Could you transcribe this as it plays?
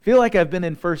Feel like I've been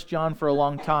in First John for a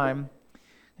long time,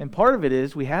 and part of it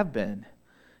is we have been.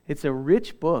 It's a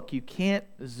rich book. You can't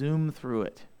zoom through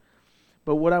it.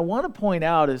 But what I want to point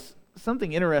out is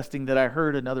something interesting that I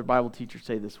heard another Bible teacher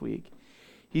say this week.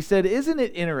 He said, isn't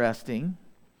it interesting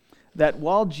that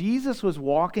while Jesus was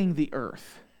walking the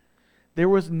earth, there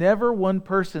was never one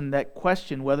person that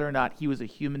questioned whether or not he was a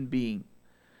human being.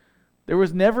 There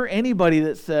was never anybody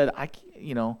that said,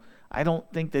 I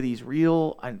don't think that he's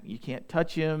real. You can't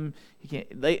touch him.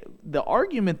 The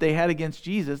argument they had against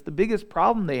Jesus, the biggest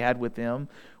problem they had with him,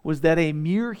 was that a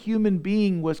mere human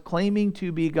being was claiming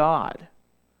to be God.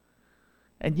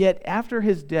 And yet, after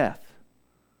his death,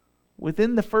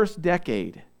 within the first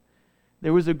decade,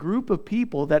 there was a group of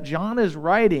people that John is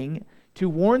writing to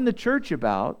warn the church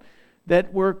about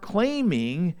that were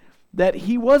claiming that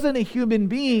he wasn't a human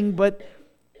being, but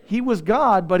he was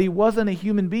God, but he wasn't a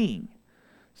human being.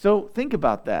 So think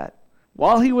about that.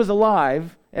 While he was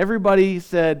alive, everybody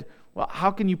said, well,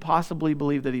 how can you possibly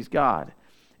believe that he's God?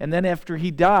 And then after he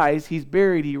dies, he's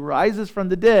buried, he rises from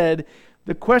the dead,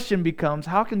 the question becomes,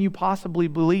 how can you possibly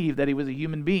believe that he was a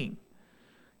human being?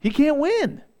 He can't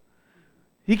win.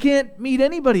 He can't meet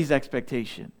anybody's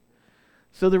expectation.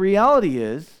 So the reality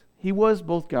is, he was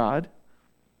both God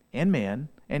and man,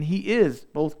 and he is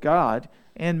both God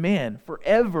and man.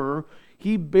 Forever,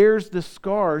 he bears the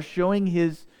scars showing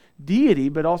his deity,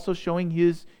 but also showing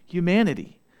his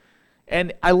humanity.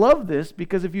 And I love this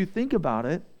because if you think about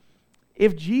it,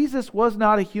 if Jesus was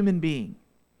not a human being,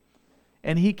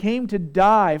 and he came to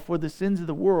die for the sins of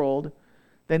the world,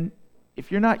 then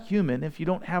if you're not human, if you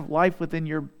don't have life within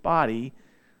your body,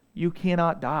 you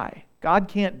cannot die. God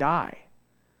can't die.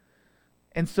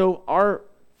 And so our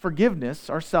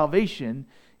forgiveness, our salvation,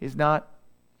 is not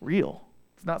real.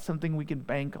 It's not something we can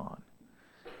bank on.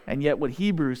 And yet what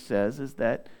Hebrews says is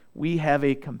that we have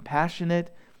a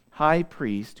compassionate high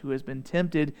priest who has been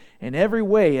tempted in every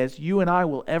way as you and I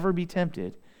will ever be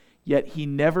tempted, yet he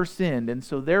never sinned. And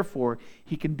so therefore,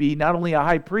 he can be not only a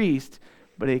high priest,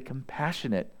 but a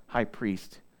compassionate high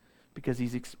priest because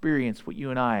he's experienced what you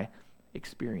and I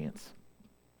experience.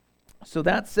 So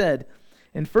that said,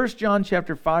 in 1 John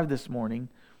chapter 5 this morning,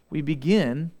 we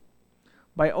begin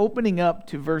by opening up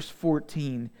to verse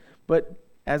 14. But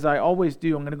as I always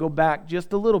do, I'm going to go back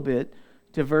just a little bit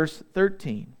to verse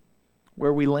 13,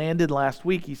 where we landed last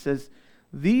week. He says,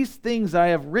 "These things I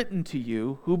have written to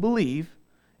you who believe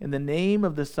in the name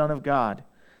of the Son of God,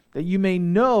 that you may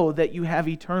know that you have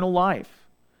eternal life,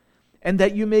 and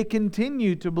that you may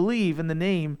continue to believe in the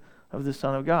name of the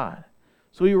Son of God."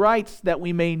 So he writes that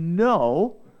we may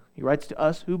know, he writes to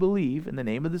us who believe in the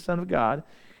name of the Son of God,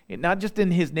 and not just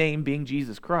in his name being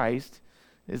Jesus Christ,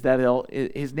 is that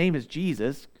his name is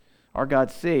Jesus, our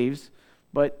God saves,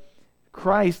 but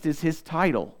Christ is his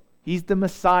title. He's the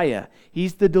Messiah.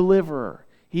 He's the deliverer.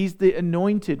 He's the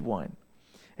anointed one.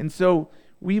 And so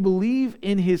we believe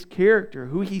in his character,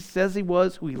 who he says he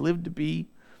was, who he lived to be.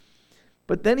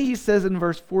 But then he says in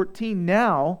verse 14,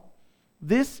 now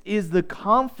this is the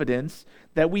confidence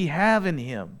that we have in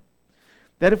him,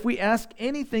 that if we ask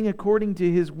anything according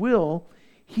to his will,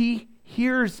 he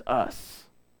hears us.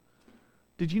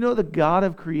 Did you know the God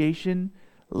of creation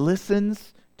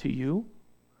listens to you?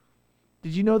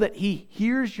 Did you know that he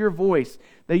hears your voice,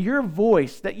 that your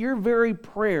very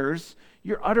prayers,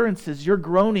 your utterances, your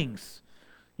groanings,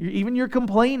 even your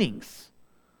complainings,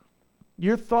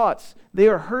 your thoughts, they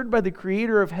are heard by the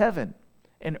Creator of heaven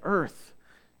and earth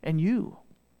and you?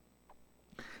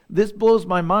 This blows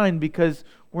my mind because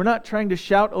we're not trying to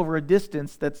shout over a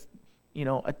distance that's,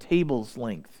 a table's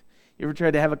length. You ever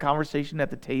tried to have a conversation at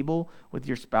the table with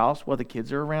your spouse while the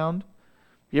kids are around?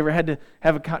 You ever had to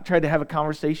tried to have a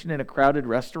conversation in a crowded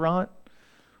restaurant?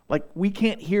 Like, we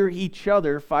can't hear each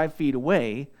other 5 feet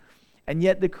away, and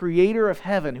yet the Creator of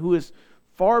heaven, who is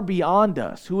far beyond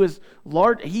us, who is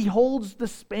large, he holds the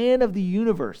span of the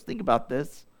universe. Think about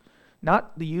this.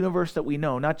 Not the universe that we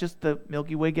know, not just the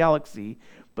Milky Way galaxy,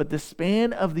 but the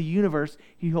span of the universe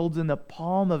he holds in the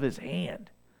palm of his hand.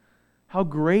 How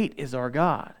great is our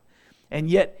God? And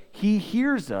yet he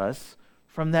hears us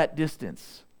from that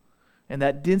distance. And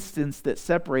that distance that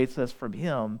separates us from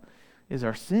him is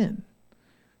our sin.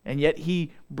 And yet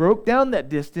he broke down that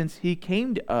distance. He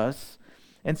came to us.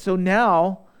 And so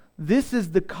now this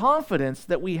is the confidence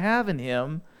that we have in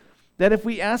him, that if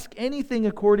we ask anything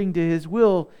according to his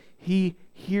will, he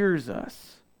hears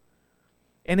us.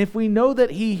 And if we know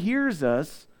that he hears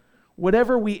us,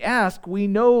 whatever we ask, we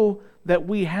know that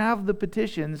we have the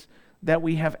petitions that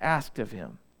we have asked of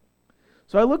him.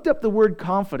 So I looked up the word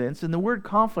confidence, and the word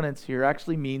confidence here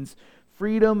actually means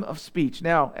freedom of speech.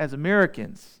 Now, as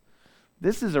Americans,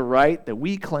 This is a right that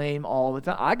we claim all the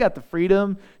time. I got the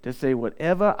freedom to say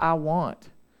whatever I want.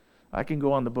 I can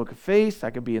go on the Book of Face.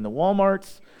 I can be in the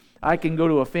Walmarts. I can go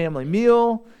to a family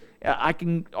meal. I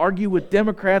can argue with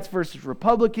Democrats versus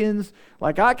Republicans.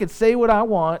 Like, I could say what I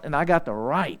want, and I got the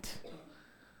right.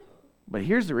 But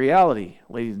here's the reality,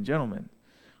 ladies and gentlemen.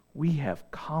 We have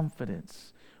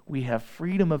confidence. We have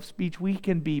freedom of speech. We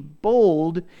can be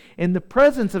bold in the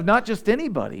presence of not just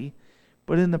anybody,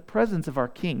 but in the presence of our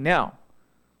King. Now,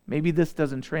 maybe this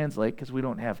doesn't translate because we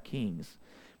don't have kings.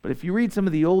 But if you read some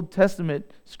of the Old Testament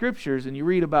scriptures and you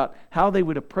read about how they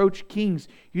would approach kings,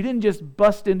 you didn't just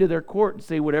bust into their court and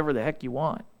say whatever the heck you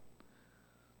want.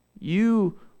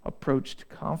 You approached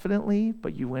confidently,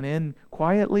 but you went in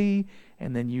quietly,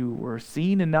 and then you were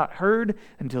seen and not heard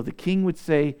until the king would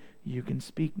say, "You can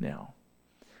speak now."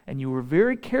 And you were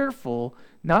very careful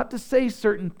not to say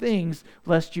certain things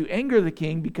lest you anger the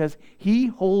king, because he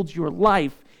holds your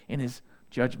life in his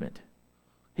judgment.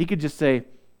 He could just say,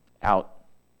 "Out."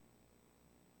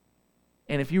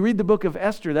 And if you read the book of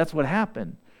Esther, that's what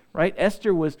happened, right?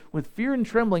 Esther was, with fear and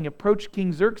trembling, approached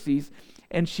King Xerxes,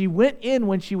 and she went in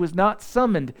when she was not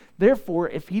summoned. Therefore,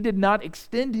 if he did not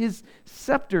extend his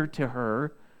scepter to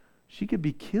her, she could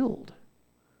be killed.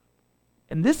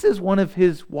 And this is one of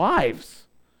his wives.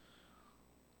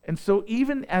 And so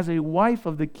even as a wife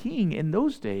of the king in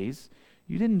those days,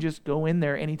 you didn't just go in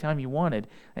there anytime you wanted.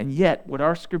 And yet, what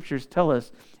our scriptures tell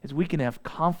us is we can have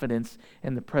confidence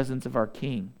in the presence of our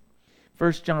king.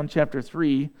 1 John chapter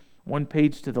 3, one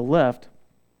page to the left,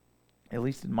 at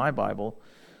least in my Bible,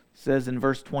 says in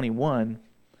verse 21,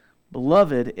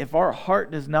 "Beloved, if our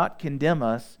heart does not condemn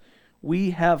us,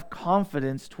 we have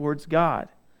confidence towards God.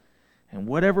 And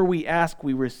whatever we ask,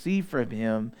 we receive from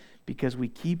him, because we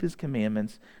keep his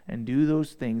commandments and do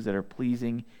those things that are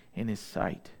pleasing in his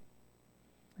sight."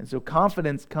 And so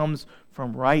confidence comes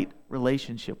from right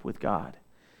relationship with God.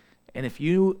 And if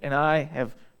you and I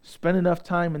have spent enough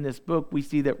time in this book, we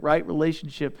see that right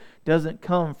relationship doesn't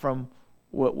come from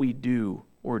what we do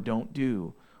or don't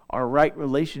do. Our right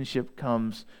relationship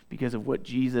comes because of what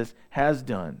Jesus has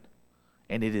done.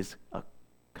 And it is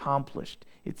accomplished.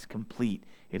 It's complete.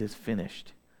 It is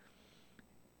finished.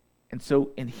 And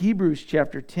so in Hebrews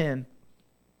chapter 10,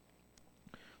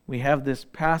 we have this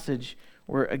passage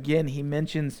where again he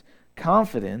mentions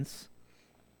confidence.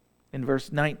 In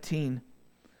verse 19,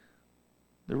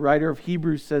 the writer of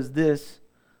Hebrews says this,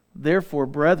 "Therefore,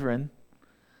 brethren,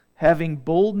 having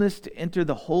boldness to enter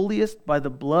the holiest by the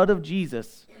blood of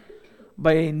Jesus,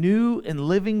 by a new and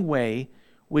living way,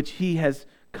 which he has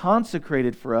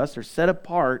consecrated for us," or set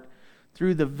apart,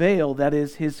 "through the veil that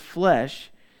is his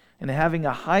flesh, and having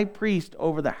a high priest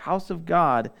over the house of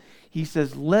God," he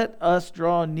says, "let us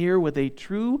draw near with a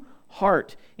true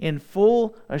heart in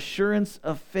full assurance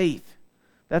of faith."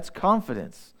 That's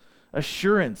confidence,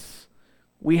 assurance.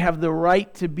 We have the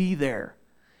right to be there.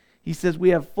 He says we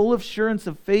have full assurance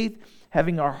of faith,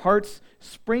 having our hearts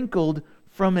sprinkled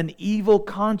from an evil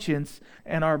conscience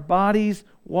and our bodies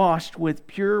washed with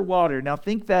pure water. Now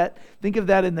think of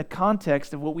that in the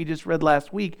context of what we just read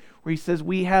last week, where he says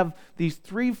we have these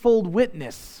threefold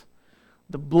witness: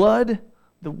 the blood,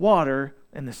 the water,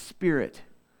 and the Spirit.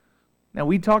 Now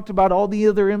we talked about all the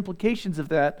other implications of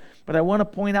that, but I want to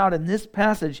point out in this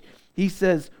passage, he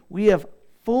says we have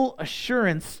full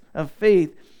assurance of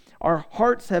faith. Our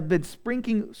hearts have been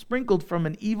sprinkled from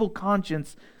an evil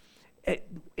conscience.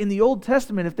 In the Old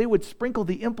Testament, if they would sprinkle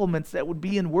the implements that would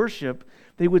be in worship,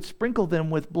 they would sprinkle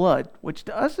them with blood, which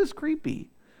to us is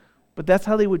creepy. But that's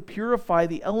how they would purify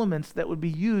the elements that would be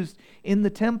used in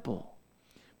the temple.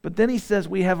 But then he says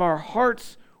we have our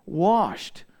hearts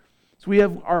washed. So we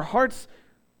have our hearts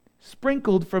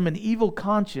sprinkled from an evil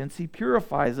conscience. He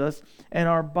purifies us, and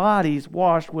our bodies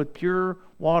washed with pure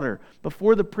water.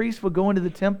 Before the priest would go into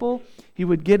the temple, he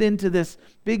would get into this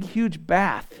big, huge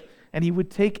bath, and he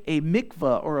would take a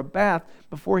mikvah or a bath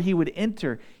before he would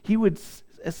enter. He would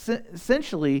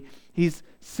essentially, he's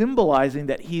symbolizing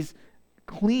that he's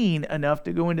clean enough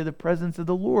to go into the presence of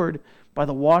the Lord by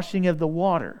the washing of the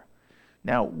water.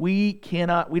 Now, we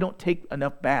don't take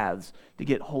enough baths to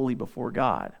get holy before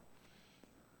God.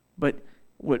 But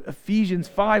what Ephesians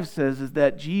 5 says is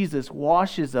that Jesus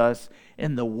washes us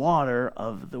in the water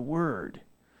of the Word.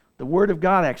 The Word of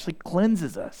God actually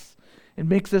cleanses us and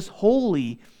makes us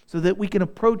holy so that we can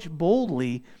approach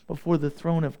boldly before the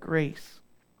throne of grace.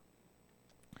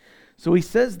 So he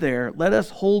says there, "Let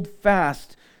us hold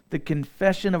fast the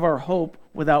confession of our hope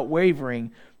without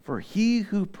wavering, for he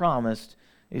who promised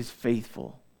is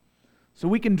faithful." So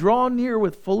we can draw near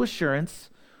with full assurance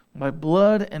by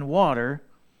blood and water.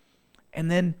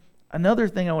 And then another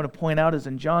thing I want to point out is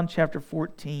in John chapter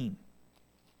 14.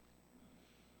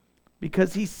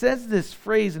 Because he says this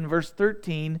phrase in verse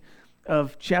 13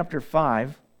 of chapter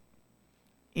 5,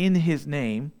 in his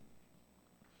name.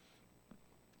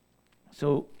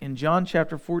 So in John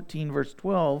chapter 14, verse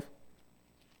 12,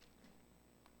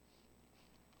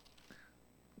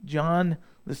 John,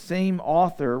 the same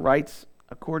author, writes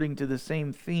according to the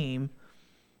same theme.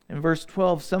 In verse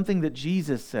 12, something that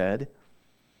Jesus said.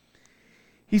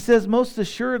 He says, "Most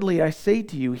assuredly I say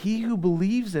to you, he who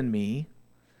believes in me,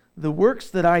 the works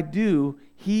that I do,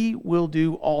 he will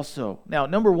do also." Now,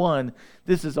 number one,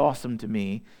 this is awesome to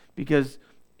me, because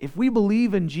if we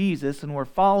believe in Jesus and we're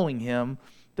following him,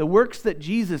 the works that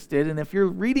Jesus did, and if you're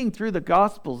reading through the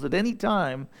Gospels at any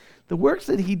time, the works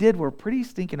that he did were pretty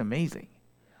stinking amazing.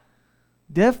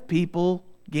 Deaf people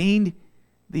gained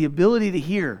the ability to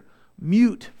hear,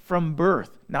 mute from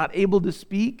birth, not able to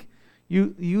speak.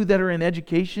 You that are in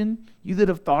education, you that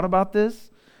have thought about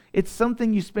this, it's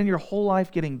something you spend your whole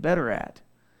life getting better at.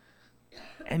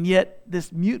 And yet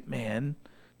this mute man,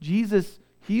 Jesus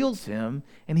heals him,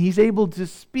 and he's able to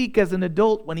speak as an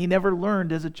adult when he never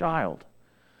learned as a child.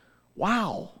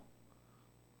 Wow.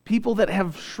 People that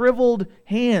have shriveled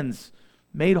hands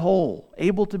made whole,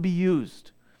 able to be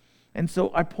used. And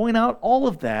so I point out all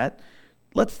of that.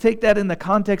 Let's take that in the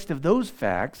context of those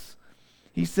facts.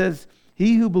 He says,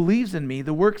 "He who believes in me,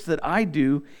 the works that I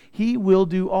do, he will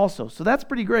do also." So that's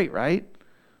pretty great, right?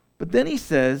 But then he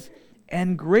says,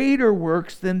 "And greater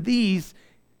works than these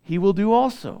he will do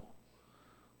also."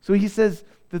 So he says,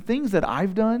 the things that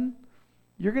I've done,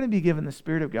 you're going to be given the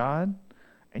Spirit of God,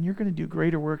 and you're going to do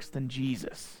greater works than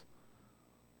Jesus.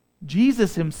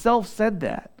 Jesus himself said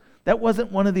that. That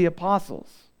wasn't one of the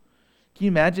apostles. Can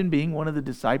you imagine being one of the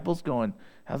disciples going,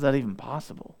 how's that even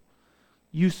possible?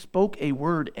 You spoke a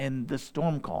word and the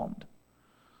storm calmed.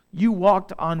 You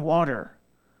walked on water.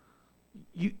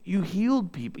 You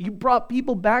healed people. You brought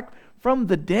people back from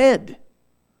the dead.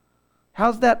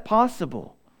 How's that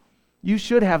possible? You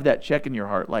should have that check in your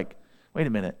heart, like, wait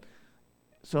a minute.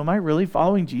 So am I really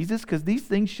following Jesus? Because these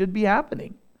things should be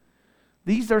happening.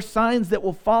 These are signs that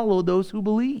will follow those who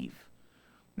believe.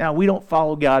 Now, we don't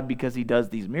follow God because he does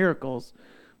these miracles,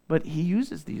 but he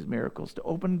uses these miracles to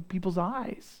open people's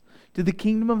eyes to the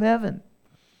kingdom of heaven.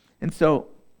 And so,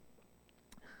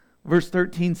 verse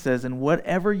 13 says, "And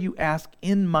whatever you ask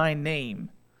in my name,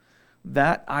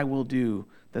 that I will do,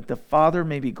 that the Father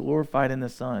may be glorified in the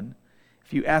Son.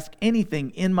 If you ask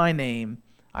anything in my name,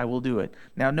 I will do it."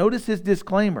 Now, notice his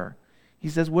disclaimer. He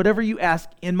says, whatever you ask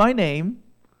in my name,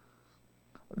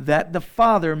 that the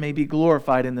Father may be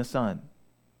glorified in the Son.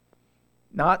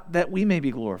 Not that we may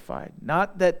be glorified.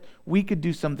 Not that we could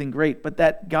do something great, but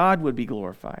that God would be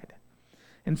glorified.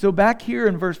 And so back here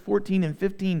in verse 14 and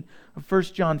 15 of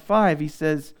 1 John 5, he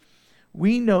says,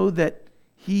 "We know that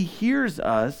he hears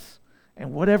us,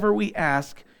 and whatever we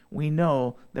ask, we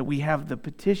know that we have the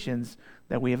petitions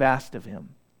that we have asked of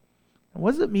him." And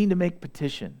what does it mean to make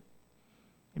petition?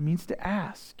 It means to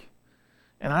ask.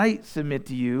 And I submit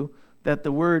to you that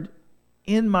the word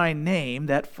 "in my name,"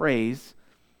 that phrase,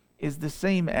 is the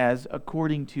same as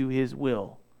 "according to his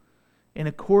will," in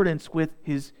accordance with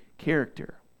his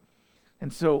character.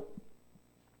 And so,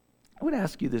 I would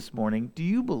ask you this morning, do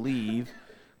you believe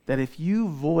that if you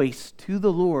voice to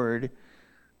the Lord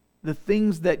the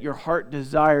things that your heart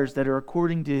desires that are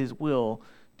according to his will,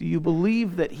 do you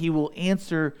believe that he will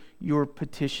answer your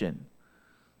petition?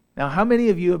 Now, how many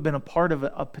of you have been a part of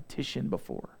a petition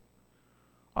before?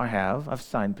 I have. I've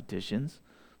signed petitions.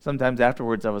 Sometimes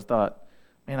afterwards I was thought,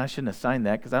 man, I shouldn't have signed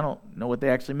that because I don't know what they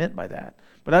actually meant by that.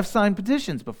 But I've signed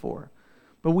petitions before.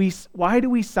 But why do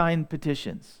we sign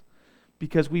petitions?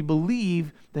 Because we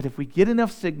believe that if we get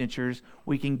enough signatures,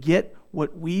 we can get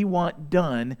what we want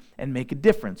done and make a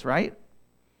difference, right?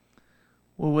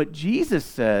 Well, what Jesus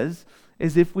says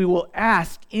is if we will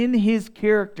ask in his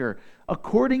character,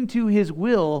 according to his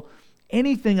will,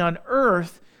 anything on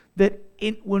earth, that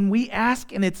when we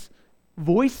ask and it's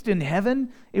voiced in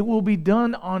heaven, it will be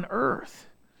done on earth.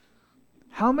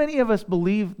 How many of us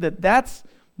believe that that's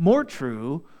more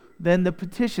true than the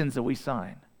petitions that we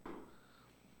sign?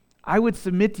 I would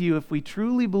submit to you, if we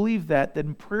truly believe that,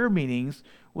 then prayer meetings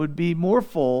would be more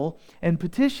full and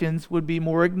petitions would be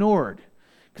more ignored.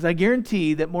 Because I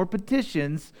guarantee that more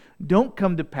petitions don't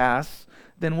come to pass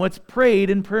than what's prayed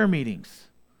in prayer meetings.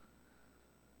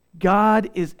 God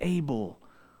is able.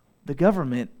 The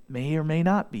government may or may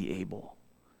not be able.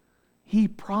 He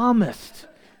promised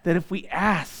that if we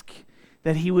ask,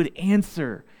 that he would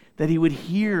answer, that he would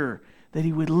hear, that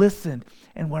he would listen.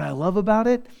 And what I love about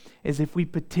it is if we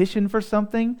petition for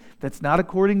something that's not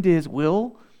according to his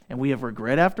will and we have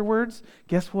regret afterwards,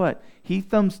 guess what? He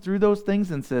thumbs through those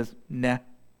things and says, nah.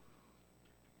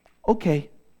 Okay.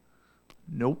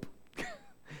 Nope.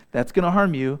 That's going to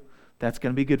harm you. That's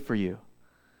going to be good for you.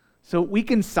 So we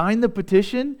can sign the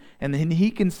petition, and then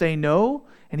he can say no,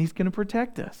 and he's going to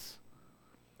protect us.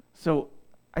 So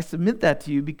I submit that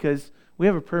to you because we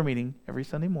have a prayer meeting every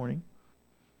Sunday morning.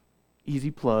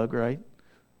 Easy plug, right?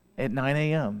 At 9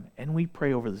 a.m. And we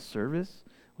pray over the service.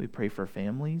 We pray for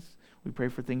families. We pray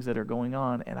for things that are going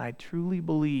on. And I truly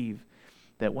believe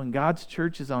that when God's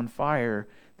church is on fire,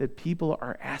 that people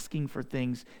are asking for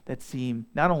things that seem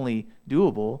not only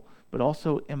doable, but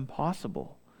also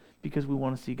impossible, because we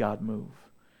want to see God move.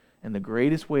 And the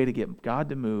greatest way to get God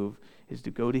to move is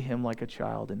to go to him like a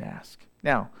child and ask.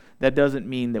 Now, that doesn't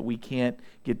mean that we can't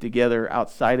get together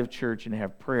outside of church and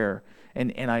have prayer.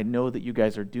 And I know that you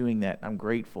guys are doing that. I'm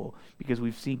grateful because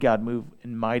we've seen God move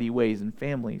in mighty ways in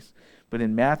families. But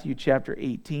in Matthew chapter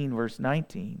 18, verse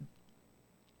 19,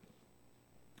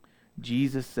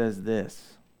 Jesus says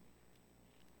this.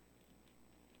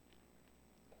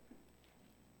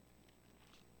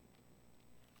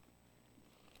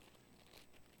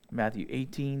 Matthew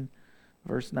 18,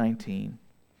 verse 19.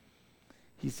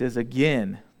 He says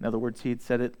again, in other words, he had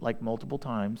said it like multiple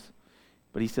times,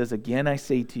 but he says, again, I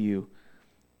say to you,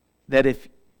 that if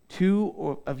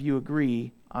two of you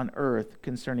agree on earth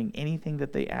concerning anything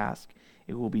that they ask,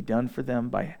 it will be done for them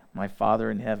by my Father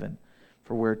in heaven.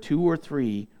 For where 2 or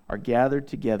 3 are gathered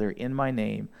together in my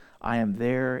name, I am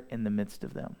there in the midst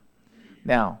of them.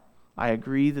 Now, I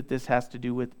agree that this has to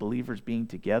do with believers being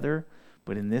together,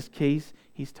 but in this case,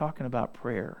 he's talking about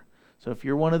prayer. So if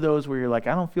you're one of those where you're like,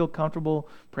 I don't feel comfortable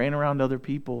praying around other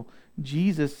people,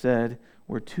 Jesus said,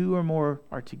 where 2 or more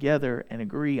are together and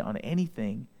agree on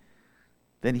anything,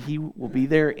 then he will be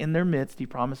there in their midst. He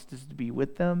promises to be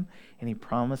with them, and he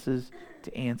promises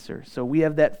to answer. So we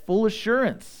have that full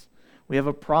assurance. We have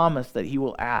a promise that he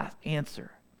will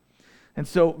answer. And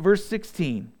so verse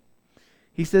 16,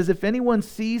 he says, if anyone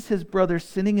sees his brother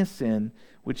sinning a sin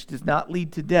which does not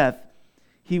lead to death,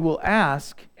 he will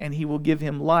ask, and he will give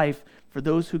him life for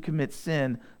those who commit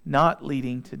sin not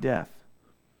leading to death.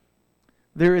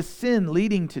 There is sin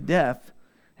leading to death,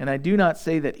 and I do not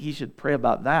say that he should pray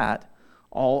about that.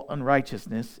 All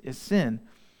unrighteousness is sin,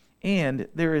 and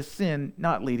there is sin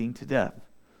not leading to death.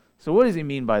 So what does he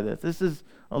mean by this? This is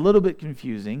a little bit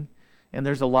confusing, and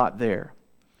there's a lot there.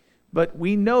 But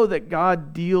we know that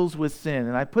God deals with sin,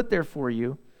 and I put there for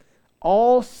you,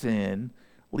 all sin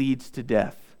leads to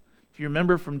death. If you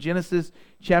remember from Genesis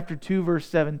chapter 2, verse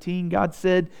 17, God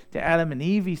said to Adam and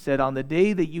Eve, he said, on the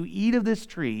day that you eat of this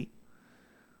tree,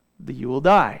 that you will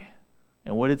die.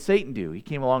 And what did Satan do? He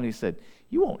came along and he said,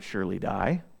 you won't surely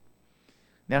die.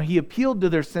 Now he appealed to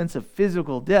their sense of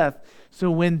physical death.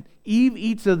 So when Eve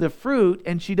eats of the fruit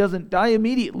and she doesn't die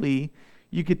immediately,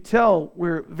 you could tell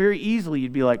where very easily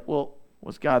you'd be like, well,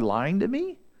 was God lying to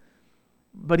me?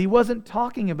 But he wasn't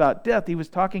talking about death. He was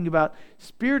talking about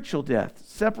spiritual death,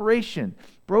 separation,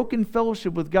 broken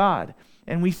fellowship with God.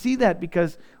 And we see that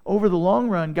because over the long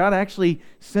run, God actually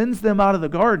sends them out of the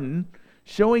garden,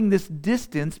 showing this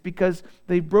distance because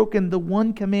they've broken the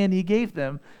one command he gave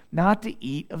them, not to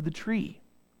eat of the tree.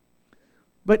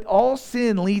 But all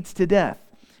sin leads to death.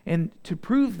 And to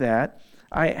prove that,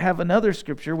 I have another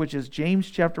scripture, which is James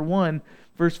chapter 1,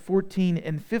 verse 14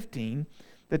 and 15,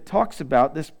 that talks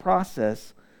about this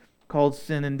process called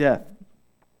sin and death.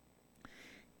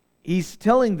 He's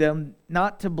telling them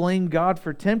not to blame God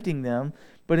for tempting them,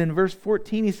 but in verse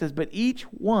 14 he says, but each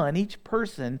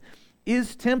person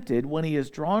is tempted when he is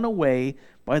drawn away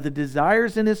by the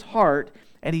desires in his heart,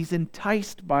 and he's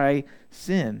enticed by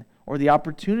sin or the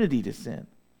opportunity to sin.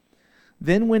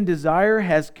 Then when desire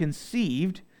has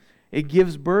conceived, it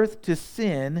gives birth to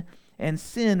sin, and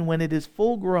sin, when it is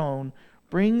full grown,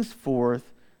 brings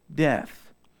forth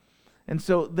death. And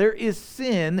so there is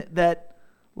sin that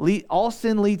all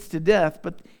sin leads to death,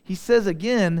 but he says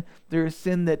again, there is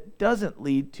sin that doesn't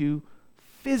lead to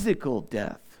physical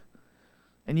death.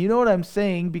 And you know what I'm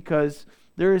saying, because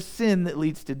there is sin that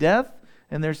leads to death,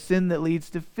 and there's sin that leads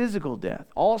to physical death.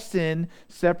 All sin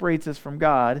separates us from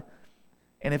God,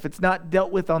 and if it's not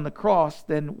dealt with on the cross,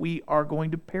 then we are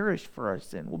going to perish for our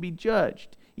sin. We'll be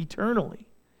judged eternally.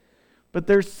 But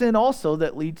there's sin also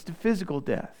that leads to physical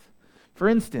death. For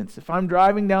instance, if I'm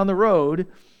driving down the road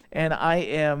and I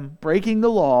am breaking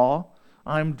the law,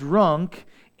 I'm drunk,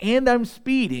 and I'm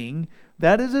speeding,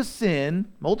 that is a sin,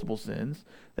 multiple sins,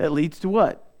 that leads to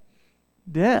what?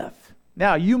 Death.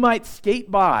 Now, you might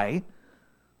skate by,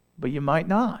 but you might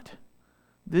not.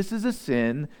 This is a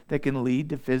sin that can lead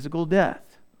to physical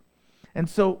death. And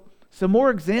so, some more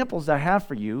examples I have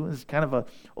for you. This is kind of an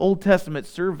Old Testament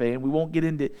survey, and we won't get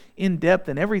into in depth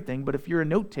and everything, but if you're a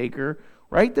note taker,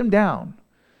 write them down.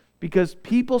 because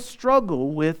people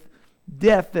struggle with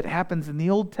death that happens in the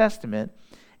Old Testament,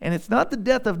 and it's not the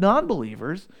death of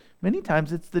non-believers. Many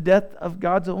times it's the death of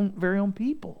God's very own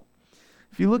people.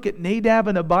 If you look at Nadab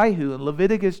and Abihu in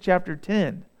Leviticus chapter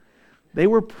 10, they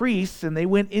were priests and they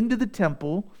went into the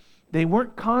temple. They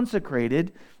weren't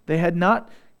consecrated. They had not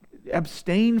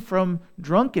abstained from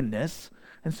drunkenness.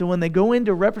 And so when they go in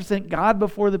to represent God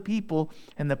before the people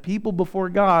and the people before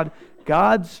God,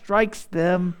 God strikes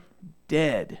them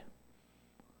dead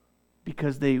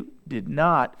because they did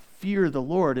not fear the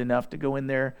Lord enough to go in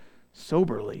there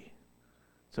soberly.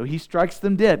 So he strikes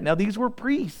them dead. Now these were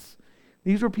priests.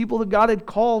 These were people that God had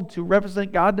called to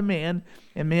represent God to man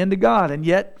and man to God. And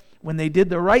yet, when they did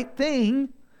the right thing,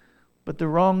 but the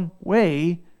wrong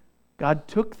way, God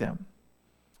took them.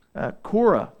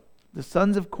 Korah, the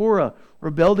sons of Korah,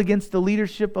 rebelled against the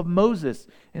leadership of Moses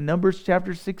in Numbers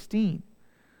chapter 16.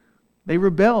 They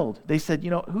rebelled. They said,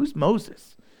 who's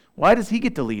Moses? Why does he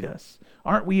get to lead us?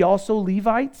 Aren't we also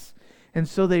Levites? And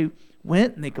so they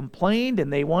went and they complained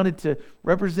and they wanted to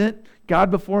represent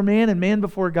God before man and man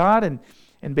before God.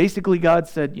 And basically God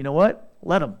said, you know what?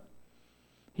 Let them.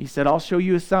 He said, I'll show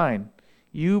you a sign.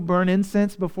 You burn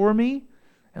incense before me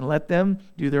and let them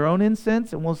do their own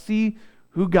incense, and we'll see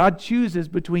who God chooses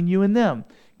between you and them.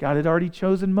 God had already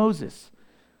chosen Moses.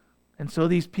 And so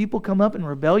these people come up in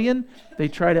rebellion. They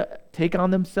try to take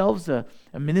on themselves a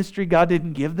ministry God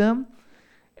didn't give them.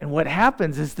 And what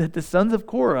happens is that the sons of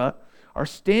Korah are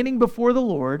standing before the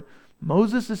Lord.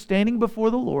 Moses is standing before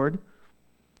the Lord.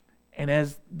 And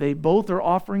as they both are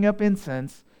offering up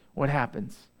incense, what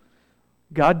happens?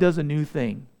 God does a new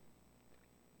thing.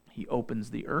 He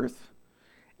opens the earth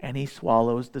and he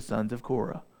swallows the sons of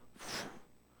Korah.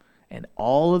 And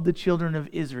all of the children of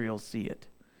Israel see it.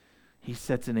 He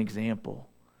sets an example.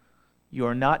 You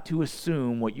are not to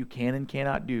assume what you can and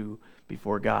cannot do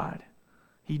before God.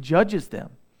 He judges them.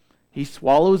 He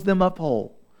swallows them up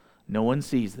whole. No one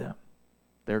sees them.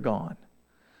 They're gone.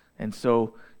 And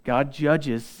so God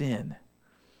judges sin.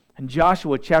 In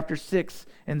Joshua chapter 6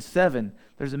 and 7,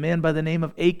 there's a man by the name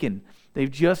of Achan.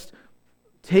 They've just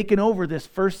taken over this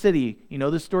first city. You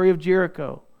know the story of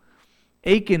Jericho.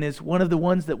 Achan is one of the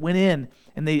ones that went in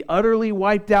and they utterly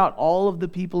wiped out all of the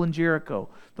people in Jericho.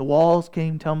 The walls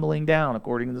came tumbling down,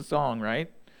 according to the song,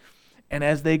 right? And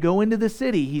as they go into the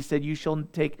city, he said, you shall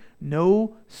take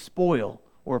no spoil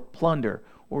or plunder.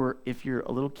 Or if you're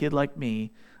a little kid like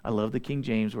me, I love the King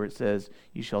James where it says,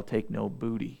 you shall take no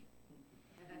booty.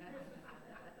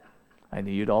 I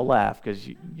knew you'd all laugh because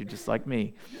you're just like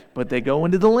me. But they go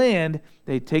into the land,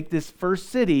 they take this first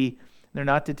city, they're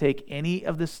not to take any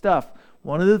of the stuff.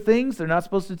 One of the things they're not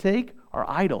supposed to take are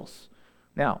idols.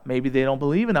 Now, maybe they don't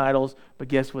believe in idols, but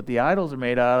guess what the idols are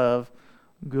made out of?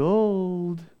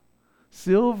 Gold,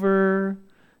 silver,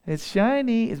 it's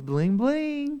shiny, it's bling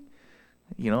bling.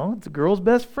 It's a girl's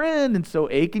best friend. And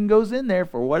so Achan goes in there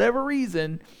for whatever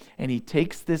reason, and he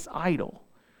takes this idol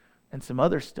and some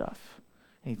other stuff.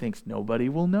 And he thinks nobody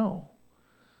will know.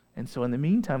 And so in the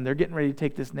meantime, they're getting ready to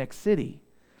take this next city.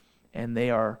 And they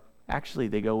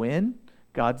go in.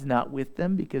 God's not with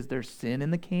them because there's sin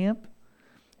in the camp.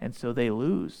 And so they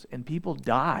lose. And people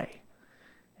die.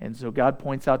 And so God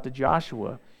points out to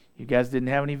Joshua, you guys didn't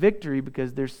have any victory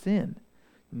because there's sin.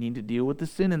 You need to deal with the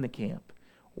sin in the camp.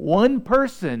 One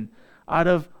person out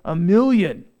of 1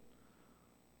 million.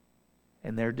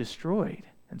 And they're destroyed.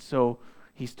 And so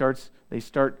they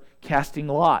start casting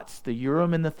lots, the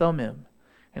Urim and the Thummim.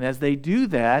 And as they do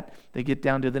that, they get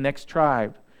down to the next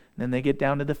tribe. And then they get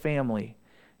down to the family.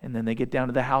 And then they get down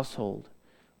to the household.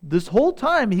 This whole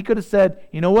time he could have said,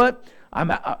 you know what?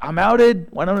 I'm outed.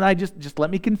 Why don't I just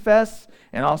let me confess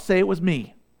and I'll say it was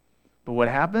me. But what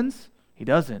happens? He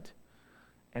doesn't.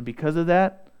 And because of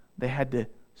that, they had to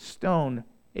stone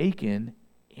Achan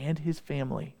and his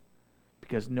family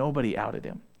because nobody outed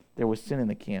him. There was sin in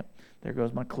the camp. There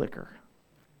goes my clicker.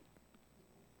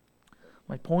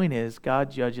 My point is,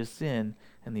 God judges sin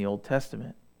in the Old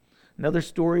Testament. Another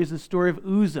story is the story of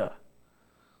Uzzah.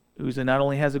 Uzzah not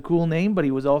only has a cool name, but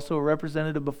he was also a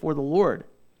representative before the Lord.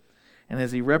 And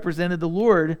as he represented the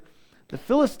Lord, the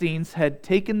Philistines had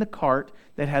taken the cart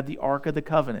that had the Ark of the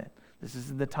Covenant. This is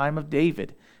in the time of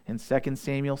David in 2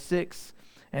 Samuel 6.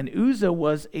 And Uzzah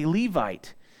was a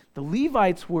Levite. The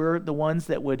Levites were the ones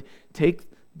that would take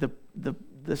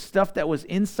the stuff that was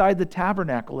inside the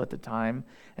tabernacle at the time,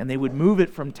 and they would move it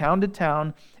from town to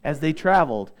town as they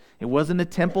traveled. It wasn't a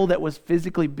temple that was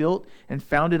physically built and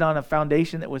founded on a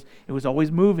foundation it was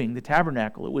always moving, the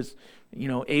tabernacle. It was,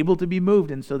 able to be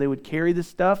moved, and so they would carry the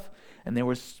stuff, and there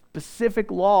were specific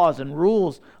laws and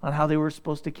rules on how they were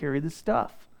supposed to carry the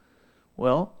stuff.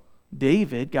 Well,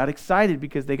 David got excited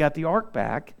because they got the ark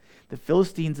back. The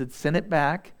Philistines had sent it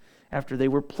back after they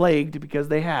were plagued because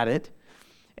they had it.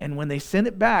 And when they sent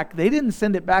it back, they didn't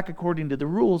send it back according to the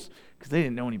rules because they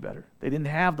didn't know any better. They didn't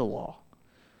have the law.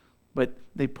 But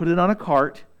they put it on a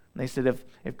cart, and they said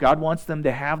if God wants them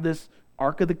to have this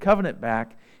Ark of the Covenant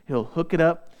back, he'll hook it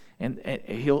up and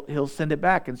he'll send it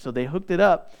back. And so they hooked it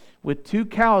up with 2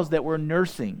 cows that were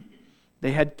nursing.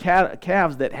 They had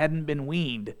calves that hadn't been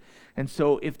weaned. And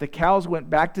so if the cows went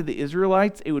back to the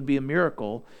Israelites, it would be a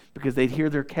miracle because they'd hear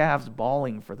their calves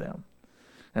bawling for them.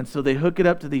 And so they hook it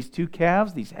up to these 2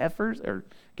 calves, these heifers, or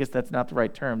I guess that's not the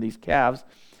right term, these calves,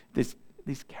 these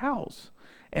cows.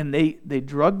 And they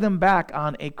drug them back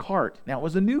on a cart. Now it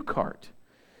was a new cart.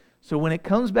 So when it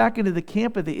comes back into the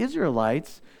camp of the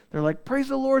Israelites, they're like, praise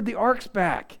the Lord, the ark's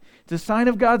back. It's a sign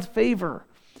of God's favor.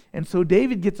 And so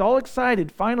David gets all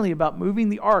excited finally about moving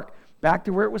the ark back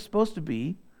to where it was supposed to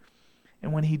be.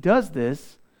 And when he does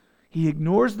this, he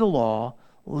ignores the law,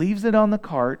 leaves it on the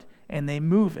cart, and they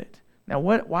move it. Now,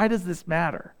 why does this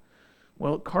matter?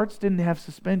 Well, carts didn't have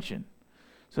suspension.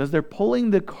 So as they're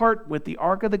pulling the cart with the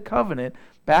Ark of the Covenant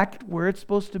back where it's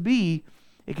supposed to be,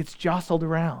 it gets jostled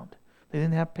around. They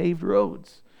didn't have paved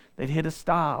roads. They'd hit a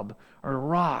stub or a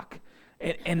rock.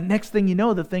 And next thing you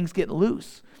know, the thing's getting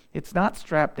loose. It's not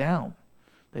strapped down.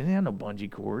 They didn't have no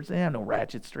bungee cords. They had no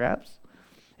ratchet straps.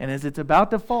 And as it's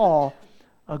about to fall,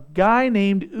 a guy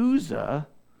named Uzzah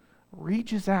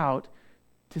reaches out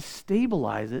to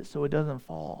stabilize it so it doesn't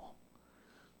fall.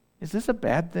 Is this a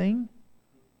bad thing?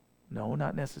 No,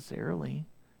 not necessarily.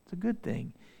 It's a good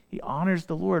thing. He honors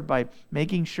the Lord by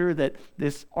making sure that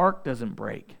this ark doesn't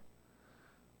break.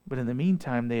 But in the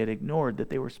meantime, they had ignored that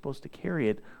they were supposed to carry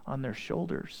it on their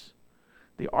shoulders.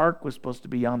 The ark was supposed to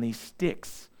be on these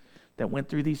sticks that went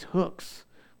through these hooks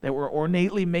that were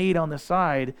ornately made on the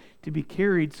side to be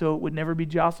carried so it would never be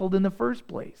jostled in the first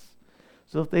place.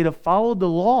 So if they'd have followed the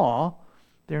law,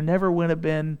 there never would have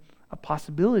been a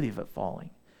possibility of it falling.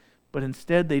 But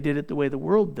instead, they did it the way the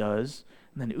world does.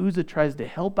 And then Uzzah tries to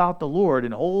help out the Lord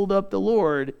and hold up the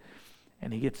Lord.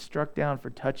 And he gets struck down for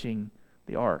touching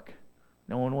the ark.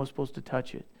 No one was supposed to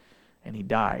touch it. And he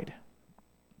died.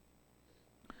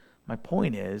 My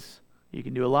point is, you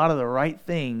can do a lot of the right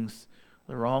things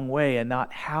the wrong way and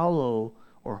not hallow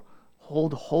or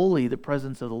hold holy the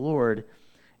presence of the Lord.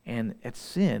 And it's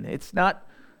sin. It's not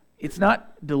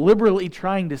deliberately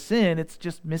trying to sin. It's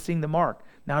just missing the mark,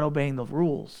 not obeying the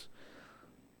rules.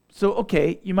 So,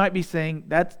 okay, you might be saying,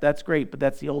 that's great, but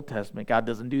that's the Old Testament. God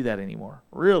doesn't do that anymore.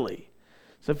 Really?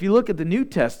 So if you look at the New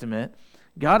Testament,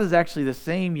 God is actually the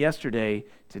same yesterday,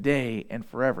 today, and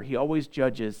forever. He always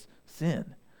judges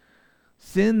sin.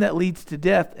 Sin that leads to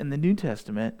death in the New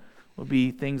Testament will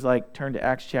be things like, turn to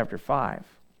Acts chapter 5.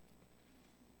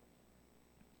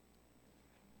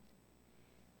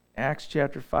 Acts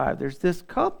chapter 5. There's this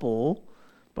couple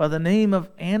by the name of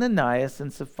Ananias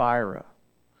and Sapphira.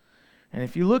 And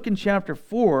if you look in chapter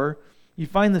 4, you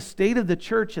find the state of the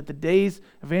church at the days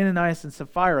of Ananias and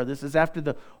Sapphira. This is after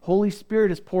the Holy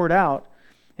Spirit is poured out.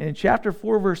 And in chapter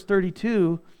 4, verse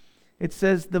 32, it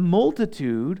says, the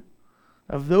multitude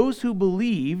of those who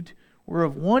believed were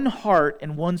of one heart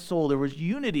and one soul. There was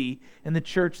unity in the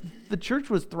church. The church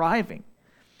was thriving.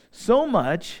 So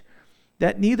much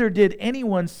that neither did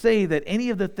anyone say that any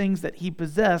of the things that he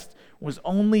possessed was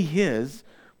only his,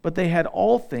 but they had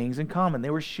all things in common. They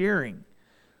were sharing.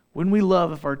 Wouldn't we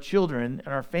love if our children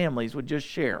and our families would just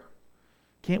share?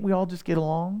 Can't we all just get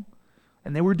along?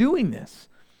 And they were doing this.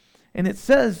 And it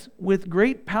says, with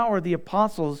great power the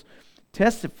apostles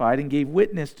testified and gave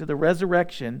witness to the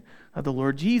resurrection of the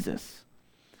Lord Jesus.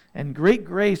 And great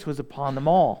grace was upon them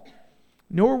all.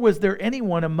 Nor was there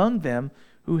anyone among them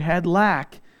who had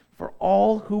lack, for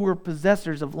all who were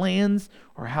possessors of lands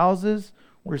or houses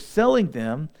were selling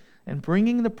them and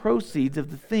bringing the proceeds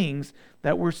of the things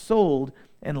that were sold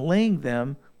and laying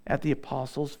them at the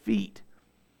apostles' feet.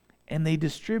 And they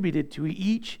distributed to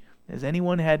each as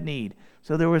anyone had need.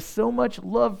 So there was so much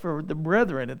love for the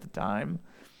brethren at the time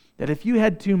that if you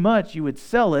had too much, you would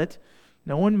sell it.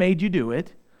 No one made you do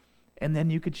it. And then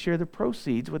you could share the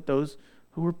proceeds with those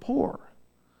who were poor.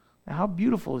 Now, how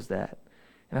beautiful is that?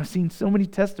 And I've seen so many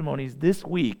testimonies this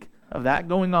week of that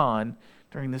going on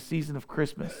during the season of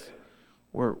Christmas,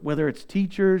 where whether it's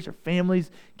teachers or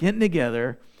families getting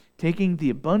together, taking the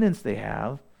abundance they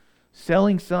have,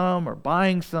 selling some or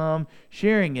buying some,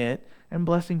 sharing it, and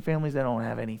blessing families that don't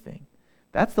have anything.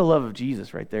 That's the love of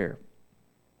Jesus right there.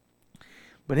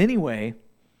 But anyway,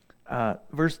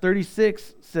 verse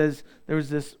 36 says there was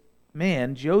this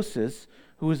man, Joseph,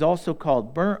 who was also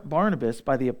called Barnabas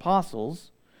by the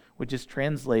apostles, which is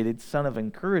translated son of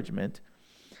encouragement.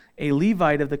 a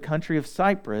Levite of the country of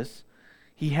Cyprus.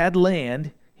 He had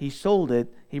land, he sold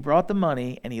it, he brought the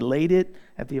money, and he laid it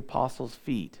at the apostles'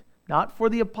 feet. Not for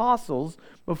the apostles,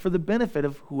 but for the benefit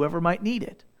of whoever might need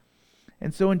it.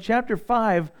 And so in chapter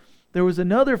 5, there was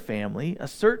another family, a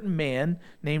certain man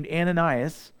named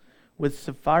Ananias, with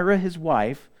Sapphira his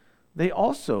wife. They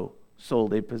also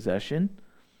sold a possession,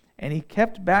 and he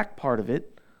kept back part of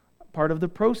it, part of the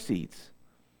proceeds.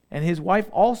 And his wife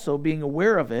also, being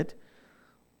aware of it,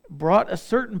 brought a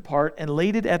certain part and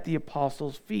laid it at the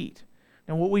apostles' feet.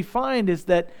 And what we find is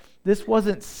that this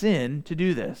wasn't sin to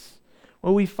do this.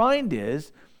 What we find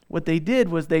is what they did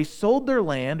was they sold their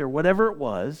land or whatever it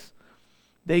was.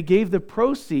 They gave the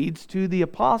proceeds to the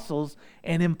apostles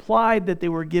and implied that they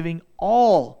were giving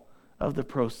all of the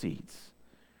proceeds.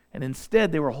 And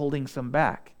instead they were holding some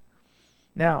back.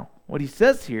 Now, what he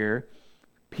says here,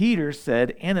 Peter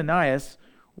said, Ananias,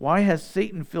 why has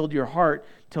Satan filled your heart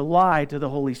to lie to the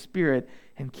Holy Spirit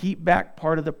and keep back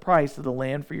part of the price of the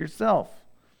land for yourself?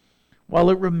 While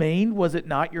it remained, was it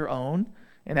not your own?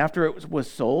 And after it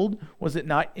was sold, was it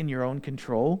not in your own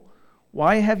control?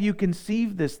 Why have you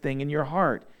conceived this thing in your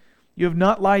heart? You have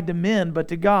not lied to men, but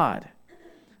to God.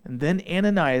 And then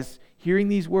Ananias, hearing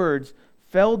these words,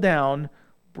 fell down,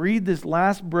 breathed his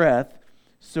last breath.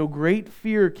 So great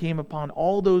fear came upon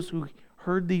all those who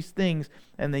heard these things,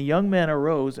 and the young men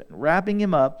arose, and wrapping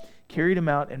him up, carried him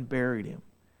out and buried him.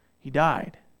 He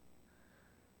died.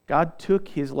 God took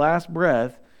his last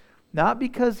breath, not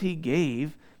because he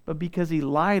gave, but because he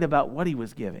lied about what he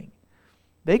was giving.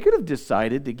 They could have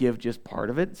decided to give just part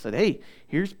of it and said, hey,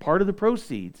 here's part of the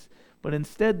proceeds. But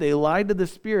instead they lied to the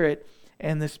Spirit,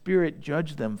 and the Spirit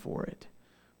judged them for it.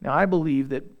 Now I believe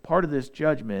that part of this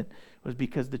judgment was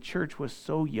because the church was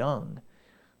so young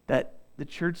that the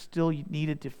church still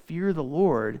needed to fear the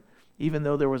Lord, even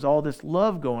though there was all this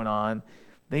love going on.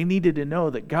 They needed to know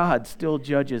that God still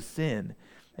judges sin,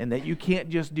 and that you can't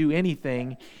just do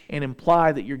anything and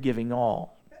imply that you're giving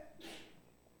all.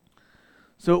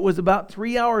 So it was about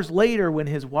 3 hours later when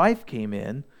his wife came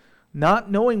in, not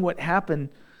knowing what happened,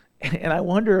 and I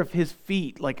wonder if his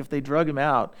feet, like if they drug him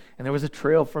out, and there was a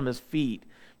trail from his feet,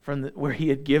 from where he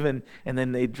had given, and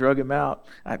then they drug him out.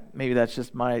 Maybe that's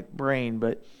just my brain,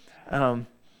 but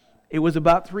it was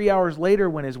about 3 hours later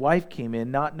when his wife came in,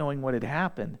 not knowing what had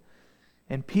happened.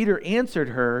 And Peter answered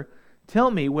her, tell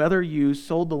me whether you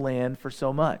sold the land for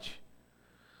so much.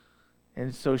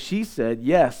 And so she said,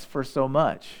 yes, for so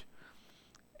much.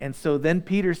 And so then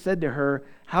Peter said to her,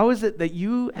 how is it that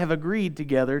you have agreed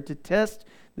together to test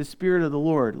the Spirit of the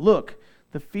Lord? Look,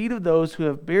 the feet of those who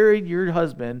have buried your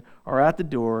husband are at the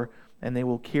door, and they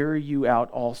will carry you out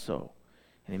also.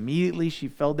 And immediately she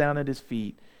fell down at his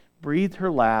feet, breathed her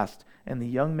last, and the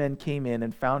young men came in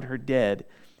and found her dead,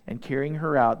 and carrying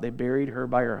her out, they buried her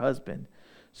by her husband.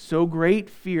 So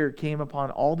great fear came upon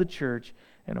all the church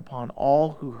and upon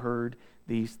all who heard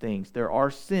these things. There are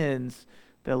sins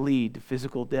that lead to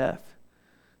physical death,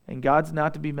 and God's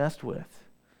not to be messed with.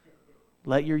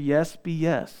 Let your yes be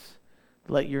yes.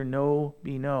 Let your no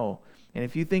be no. And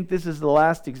if you think this is the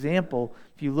last example,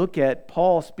 if you look at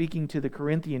Paul speaking to the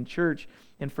Corinthian church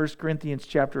in 1 Corinthians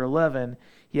chapter 11,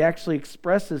 he actually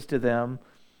expresses to them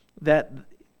that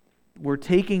we're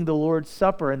taking the Lord's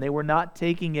Supper and they were not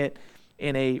taking it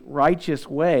in a righteous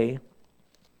way.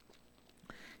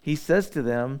 He says to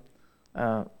them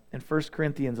in 1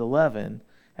 Corinthians 11,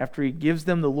 after he gives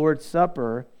them the Lord's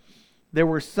Supper, there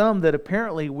were some that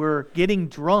apparently were getting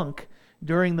drunk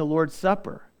during the Lord's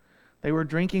Supper. They were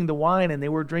drinking the wine and they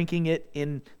were drinking it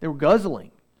they were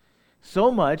guzzling.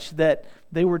 So much that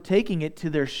they were taking it to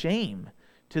their shame,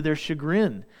 to their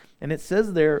chagrin. And it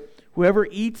says there, whoever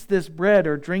eats this bread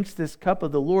or drinks this cup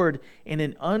of the Lord in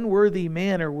an unworthy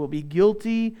manner will be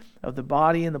guilty of the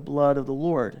body and the blood of the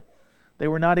Lord. They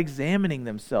were not examining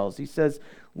themselves. He says,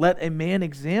 let a man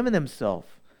examine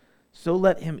himself. So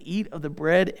let him eat of the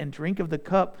bread and drink of the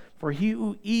cup. For he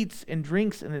who eats and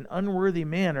drinks in an unworthy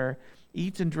manner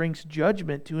eats and drinks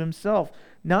judgment to himself,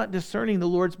 not discerning the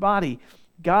Lord's body.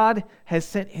 God has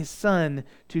sent his Son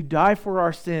to die for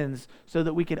our sins so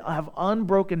that we could have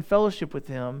unbroken fellowship with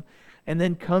him, and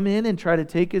then come in and try to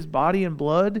take his body and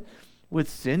blood with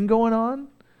sin going on?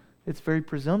 It's very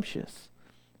presumptuous.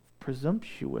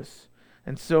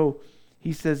 And so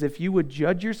he says, if you would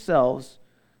judge yourselves,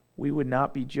 we would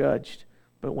not be judged.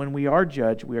 But when we are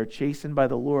judged, we are chastened by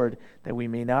the Lord, that we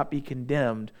may not be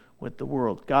condemned with the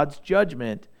world. God's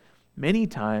judgment, many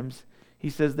times,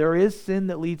 he says there is sin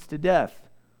that leads to death.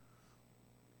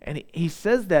 And he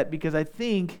says that because I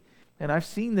think, and I've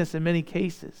seen this in many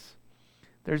cases,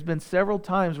 there's been several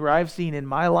times where I've seen in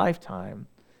my lifetime,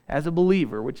 as a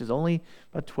believer, which is only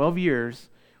about 12 years,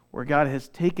 where God has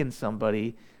taken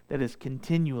somebody that is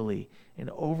continually and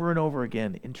over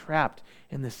again entrapped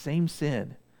in the same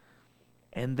sin,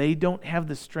 and they don't have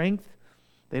the strength,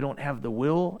 they don't have the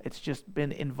will, it's just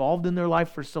been involved in their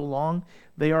life for so long,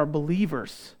 they are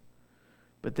believers.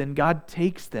 But then God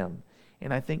takes them,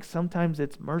 and I think sometimes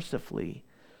it's mercifully,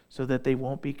 so that they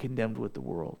won't be condemned with the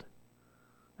world.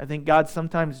 I think God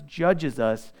sometimes judges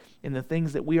us in the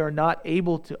things that we are not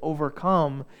able to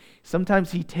overcome.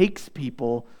 Sometimes He takes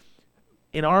people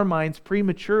in our minds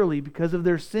prematurely because of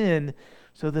their sin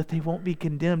so that they won't be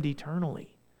condemned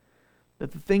eternally.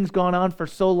 That the thing's gone on for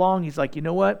so long, He's like, you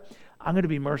know what? I'm going to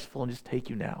be merciful and just take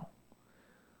you now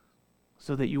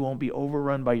so that you won't be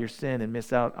overrun by your sin and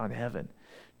miss out on heaven.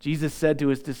 Jesus said to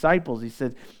His disciples, He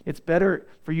said, it's better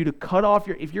for you to cut off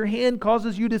if your hand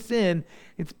causes you to sin,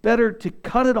 it's better to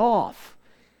cut it off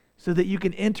so that you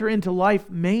can enter into life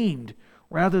maimed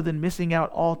rather than missing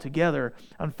out altogether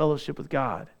on fellowship with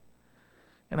God.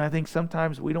 And I think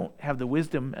sometimes we don't have the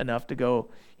wisdom enough to go,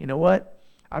 you know what?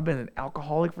 I've been an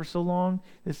alcoholic for so long,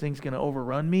 this thing's going to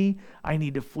overrun me. I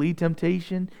need to flee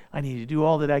temptation. I need to do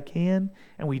all that I can.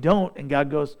 And we don't, and God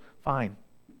goes, fine,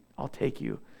 I'll take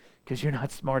you, because you're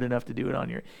not smart enough to do it on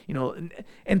your,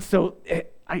 and so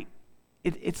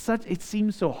it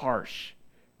seems so harsh,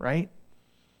 right?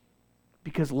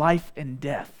 Because life and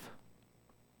death.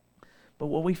 But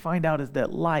what we find out is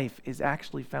that life is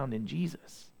actually found in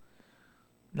Jesus,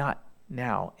 not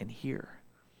now and here.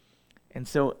 And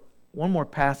so one more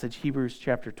passage, Hebrews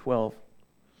chapter 12,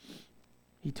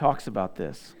 he talks about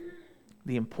this,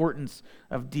 the importance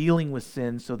of dealing with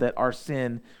sin so that our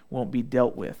sin won't be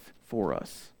dealt with for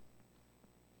us.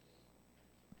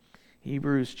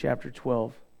 Hebrews chapter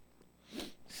 12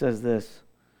 says this,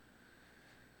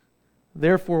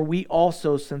 therefore we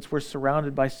also, since we're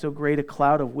surrounded by so great a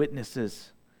cloud of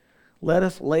witnesses, let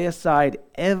us lay aside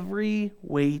every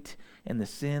weight and the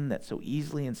sin that so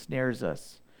easily ensnares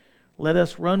us. Let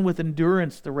us run with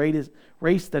endurance the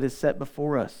race that is set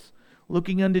before us,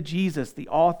 looking unto Jesus, the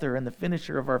author and the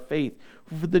finisher of our faith,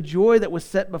 who for the joy that was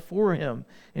set before Him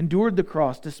endured the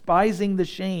cross, despising the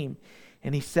shame,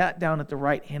 and He sat down at the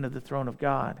right hand of the throne of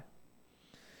God.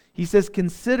 He says,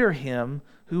 consider Him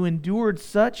who endured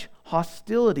such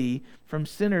hostility from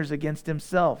sinners against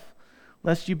Himself,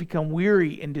 lest you become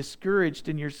weary and discouraged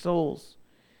in your souls.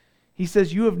 He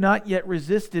says, you have not yet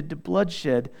resisted to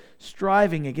bloodshed,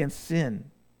 striving against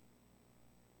sin.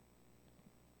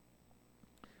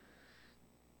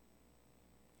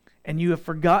 And you have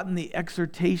forgotten the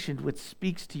exhortation which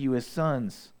speaks to you as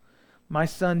sons. My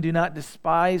son, do not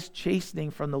despise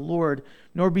chastening from the Lord,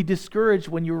 nor be discouraged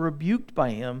when you are rebuked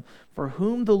by Him. For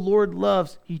whom the Lord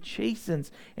loves, He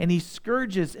chastens, and He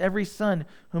scourges every son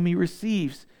whom He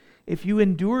receives. If you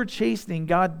endure chastening,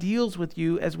 God deals with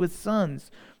you as with sons.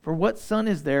 For what son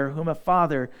is there whom a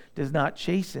father does not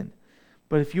chasten?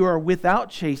 But if you are without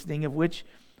chastening, of which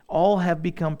all have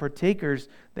become partakers,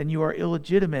 then you are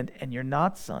illegitimate and you're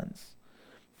not sons.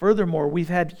 Furthermore, we've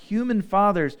had human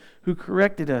fathers who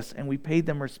corrected us, and we paid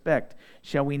them respect.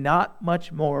 Shall we not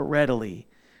much more readily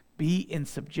be in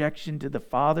subjection to the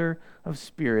Father of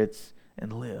spirits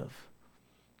and live?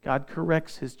 God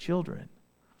corrects His children.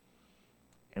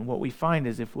 And what we find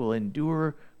is if we'll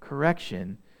endure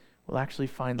correction, we'll actually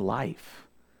find life,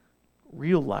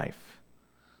 real life.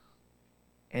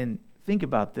 And think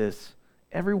about this.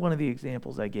 Every one of the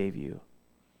examples I gave you,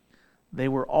 they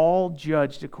were all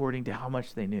judged according to how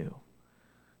much they knew.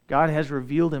 God has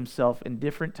revealed Himself in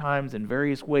different times in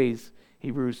various ways,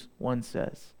 Hebrews 1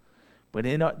 says. But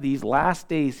in these last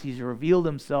days, He's revealed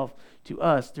Himself to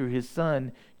us through His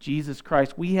Son, Jesus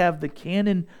Christ. We have the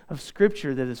canon of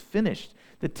Scripture that is finished,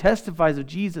 that testifies of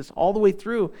Jesus all the way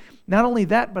through. Not only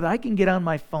that, but I can get on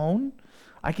my phone,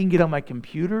 I can get on my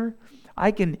computer,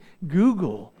 I can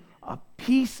Google a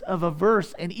piece of a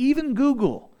verse, and even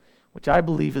Google, which I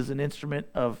believe is an instrument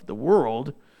of the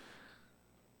world,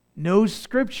 knows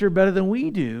Scripture better than we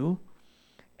do,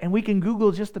 and we can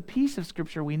Google just a piece of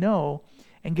Scripture we know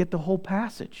and get the whole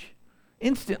passage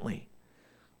instantly.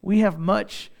 We have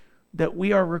much that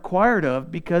we are required of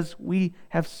because we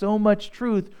have so much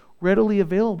truth readily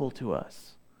available to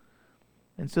us.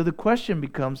 And so the question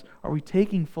becomes, are we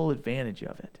taking full advantage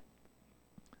of it?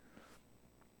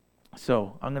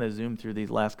 So I'm going to zoom through these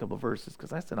last couple of verses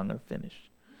because I said I'm going to finish.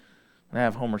 And I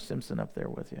have Homer Simpson up there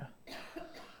with you.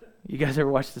 You guys ever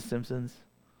watch The Simpsons?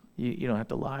 You don't have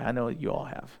to lie. I know you all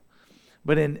have.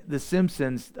 But in The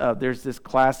Simpsons, there's this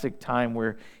classic time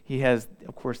where he has,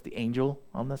 of course, the angel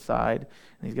on the side,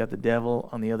 and he's got the devil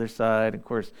on the other side. Of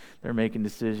course, they're making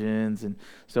decisions, and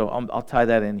so I'll tie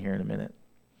that in here in a minute.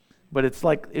 But it's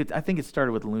like, I think it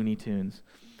started with Looney Tunes.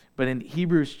 But in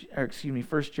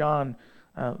 1 John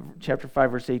chapter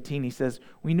 5, verse 18, he says,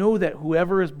 "We know that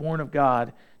whoever is born of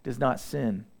God does not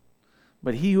sin.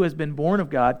 But he who has been born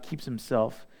of God keeps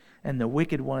himself, and the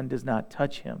wicked one does not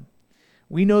touch him.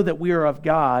 We know that we are of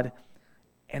God,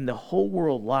 and the whole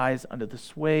world lies under the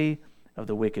sway of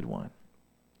the wicked one."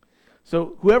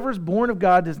 So whoever is born of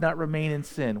God does not remain in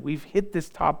sin. We've hit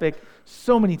this topic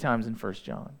so many times in 1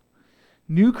 John.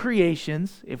 New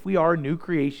creations, if we are new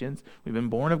creations, we've been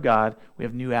born of God, we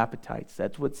have new appetites.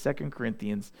 That's what 2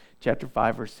 Corinthians chapter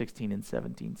 5, verse 16 and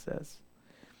 17 says.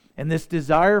 And this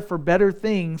desire for better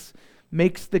things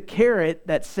makes the carrot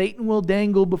that Satan will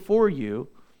dangle before you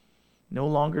no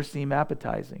longer seem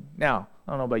appetizing. Now,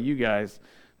 I don't know about you guys,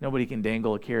 nobody can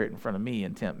dangle a carrot in front of me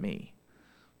and tempt me.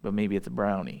 But maybe it's a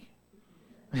brownie.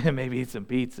 Maybe it's some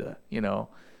pizza,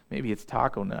 Maybe it's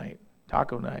taco night.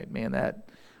 Taco night, man, that...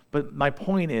 But my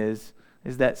point is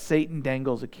that Satan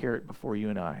dangles a carrot before you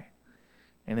and I.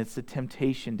 And it's the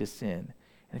temptation to sin.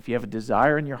 And if you have a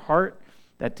desire in your heart,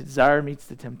 that desire meets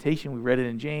the temptation. We read it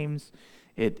in James.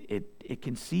 It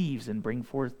conceives and brings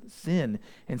forth sin.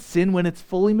 And sin, when it's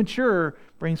fully mature,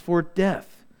 brings forth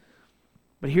death.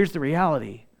 But here's the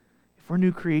reality. If we're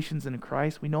new creations in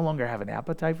Christ, we no longer have an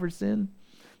appetite for sin.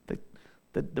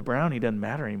 The brownie doesn't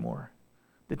matter anymore.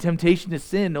 The temptation to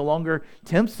sin no longer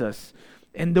tempts us.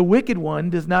 And the wicked one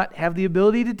does not have the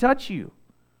ability to touch you.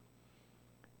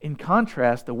 In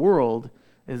contrast, the world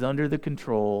is under the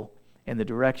control and the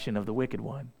direction of the wicked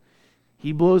one.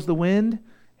 He blows the wind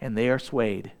and they are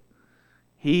swayed.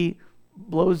 He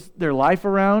blows their life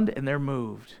around and they're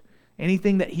moved.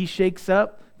 Anything that he shakes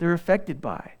up, they're affected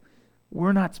by.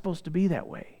 We're not supposed to be that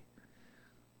way.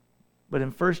 But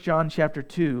in 1 John chapter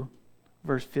 2,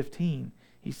 verse 15,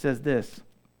 he says this,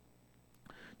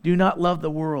 "Do not love the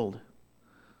world.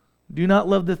 Do not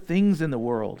love the things in the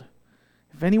world.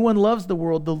 If anyone loves the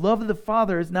world, the love of the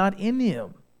Father is not in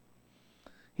him."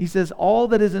 He says all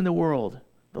that is in the world,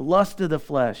 the lust of the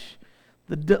flesh,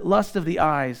 the lust of the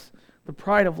eyes, the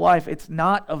pride of life, it's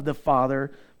not of the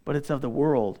Father, but it's of the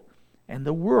world. And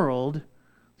the world,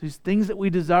 these things that we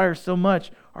desire so much,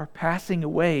 are passing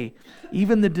away,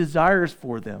 even the desires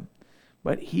for them.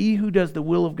 But he who does the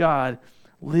will of God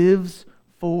lives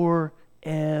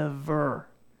forever.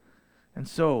 And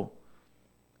so,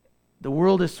 the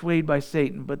world is swayed by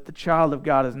Satan, but the child of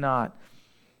God is not.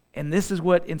 And this is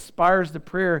what inspires the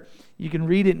prayer. You can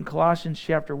read it in Colossians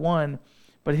chapter 1,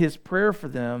 but his prayer for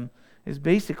them is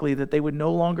basically that they would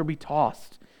no longer be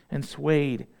tossed and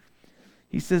swayed.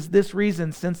 He says, "This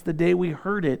reason, since the day we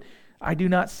heard it, I do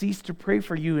not cease to pray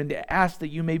for you and to ask that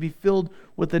you may be filled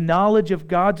with the knowledge of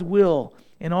God's will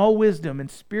in all wisdom and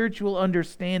spiritual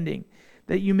understanding,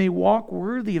 that you may walk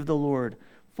worthy of the Lord,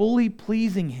 fully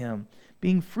pleasing him,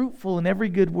 being fruitful in every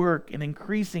good work and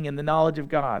increasing in the knowledge of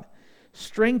God,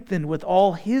 strengthened with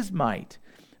all his might,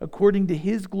 according to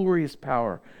his glorious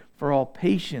power, for all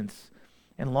patience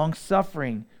and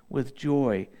long-suffering with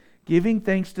joy, giving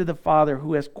thanks to the Father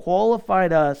who has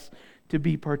qualified us to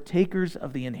be partakers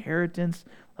of the inheritance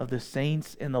of the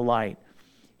saints in the light.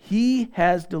 He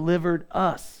has delivered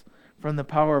us from the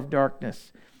power of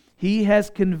darkness. He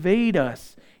has conveyed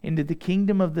us into the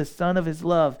kingdom of the Son of his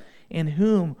love, in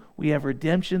whom we have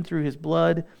redemption through his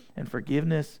blood and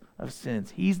forgiveness of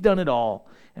sins." He's done it all,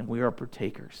 and we are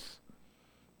partakers.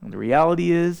 And the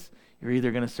reality is, you're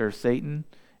either going to serve Satan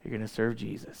or you're going to serve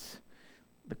Jesus.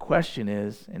 The question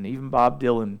is, and even Bob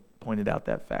Dylan pointed out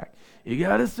that fact, you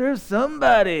got to serve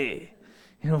somebody.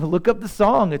 Look up the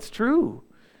song. It's true.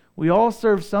 We all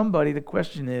serve somebody. The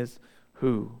question is,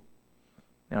 who?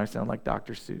 Now I sound like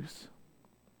Dr. Seuss.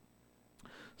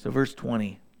 So verse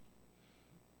 20.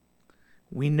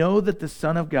 "We know that the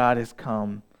Son of God has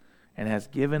come and has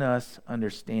given us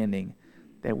understanding,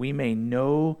 that we may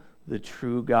know the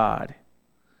true God.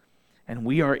 And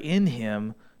we are in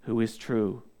him who is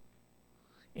true,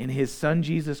 in his Son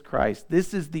Jesus Christ.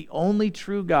 This is the only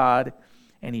true God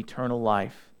and eternal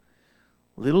life.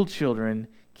 Little children,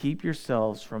 keep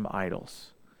yourselves from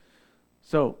idols."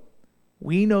 So,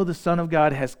 we know the Son of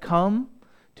God has come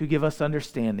to give us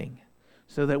understanding,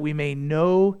 so that we may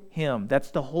know him.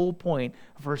 That's the whole point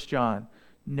of 1 John,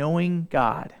 knowing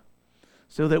God.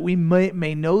 So that we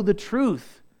may know the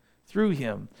truth through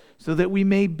him. So that we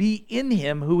may be in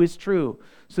him who is true.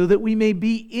 So that we may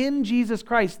be in Jesus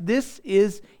Christ. This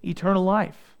is eternal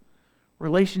life.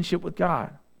 Relationship with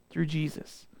God through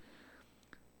Jesus.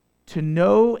 To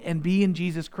know and be in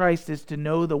Jesus Christ is to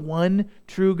know the one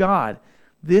true God.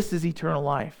 This is eternal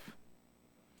life.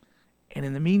 And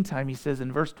in the meantime, he says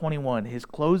in verse 21, his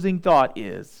closing thought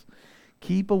is,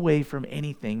 keep away from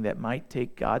anything that might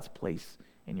take God's place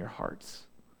in your hearts.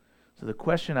 So the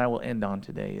question I will end on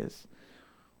today is,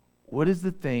 what is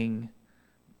the thing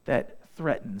that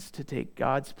threatens to take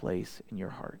God's place in your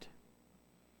heart?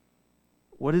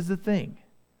 What is the thing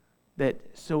that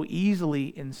so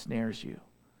easily ensnares you?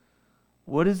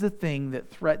 What is the thing that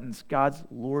threatens God's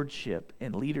lordship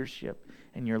and leadership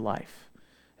in your life?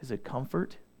 Is it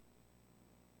comfort?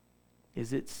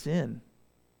 Is it sin?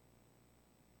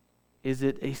 Is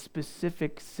it a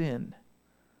specific sin?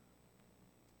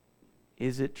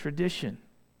 Is it tradition?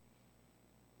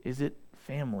 Is it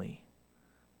family?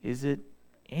 Is it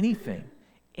anything?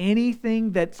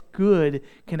 Anything that's good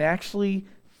can actually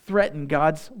threaten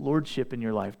God's lordship in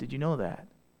your life. Did you know that?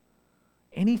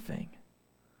 Anything.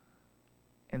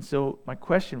 And so my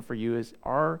question for you is,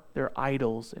 are there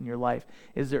idols in your life?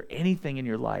 Is there anything in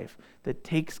your life that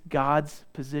takes God's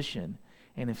position?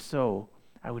 And if so,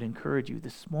 I would encourage you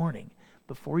this morning,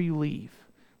 before you leave,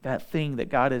 that thing that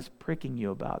God is pricking you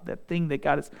about, that thing that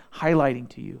God is highlighting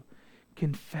to you,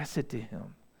 confess it to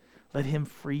Him. Let Him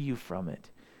free you from it.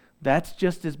 That's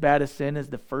just as bad a sin as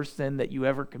the first sin that you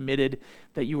ever committed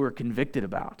that you were convicted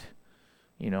about.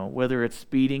 Whether it's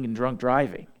speeding and drunk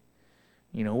driving,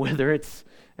 whether it's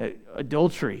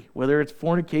adultery, whether it's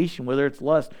fornication, whether it's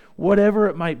lust, whatever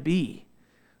it might be.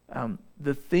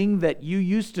 The thing that you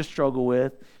used to struggle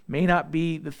with may not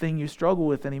be the thing you struggle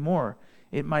with anymore.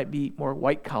 It might be more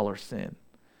white-collar sin.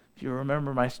 If you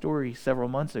remember my story several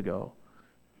months ago,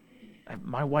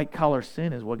 my white-collar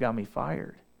sin is what got me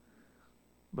fired.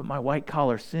 But my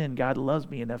white-collar sin, God loves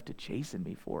me enough to chasten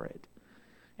me for it.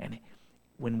 And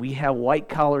when we have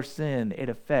white-collar sin,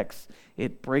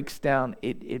 it breaks down,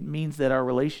 it means that our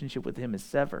relationship with Him is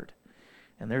severed.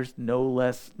 And there's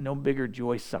no bigger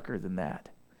joy sucker than that.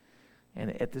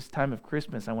 And at this time of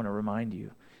Christmas, I want to remind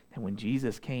you that when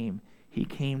Jesus came, He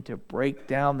came to break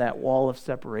down that wall of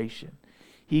separation.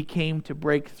 He came to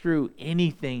break through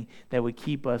anything that would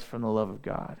keep us from the love of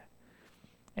God.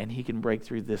 And He can break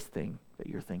through this thing that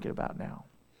you're thinking about now.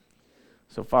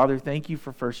 So, Father, thank you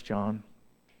for 1 John.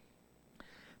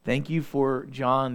 Thank you for John